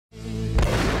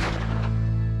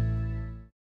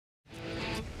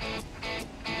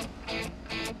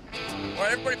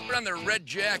on, everybody put on their red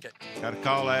jacket. Got a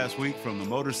call last week from the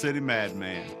Motor City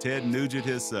madman, Ted Nugent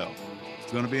himself.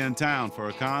 He's going to be in town for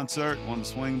a concert, wanting to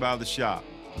swing by the shop.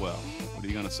 Well, what are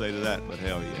you going to say to that but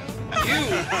hell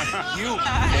yeah? You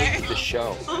make the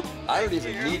show. I don't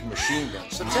even need machine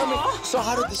guns. So tell me, so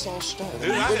how did this all start?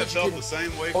 Dude, I have felt the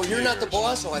same way Oh, for you're not the years.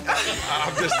 boss? Oh, I thought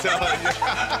I'm just telling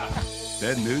you.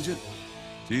 Ted Nugent?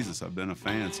 Jesus, I've been a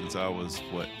fan since I was,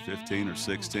 what, 15 or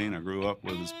 16. I grew up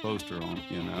with his poster on,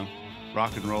 you know.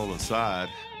 Rock and roll aside,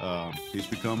 he's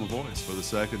become a voice for the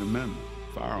Second Amendment,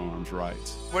 firearms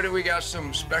rights. What do we got?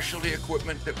 Some specialty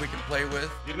equipment that we can play with?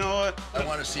 You know what? I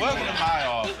want to see. Welcome to my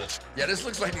office. Yeah, this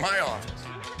looks like my office,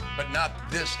 but not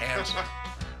this handsome.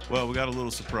 Well, we got a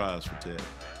little surprise for Ted.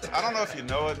 I don't know if you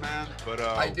know it, man, but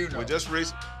I do know. we just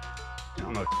recently, I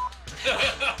don't know.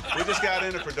 We just got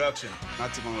into production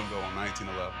not too long ago on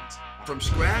 1911s. From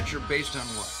scratch or based on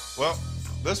what? Well,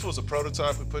 this was a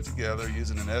prototype we put together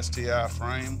using an STI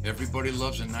frame. Everybody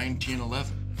loves a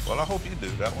 1911. Well, I hope you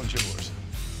do. That one's yours.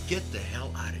 Get the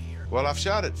hell out of here. Well, I've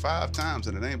shot it 5 times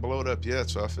and it ain't blowed up yet,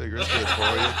 so I figure it's good for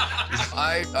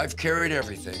you. I've carried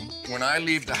everything. When I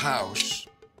leave the house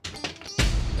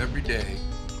every day,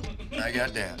 I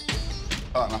got that.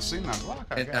 Oh, and I've seen that block.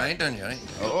 I ain't done yet.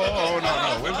 Oh,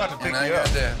 no. We're about to pick And I you got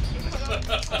up. that.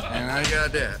 And I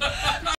got that.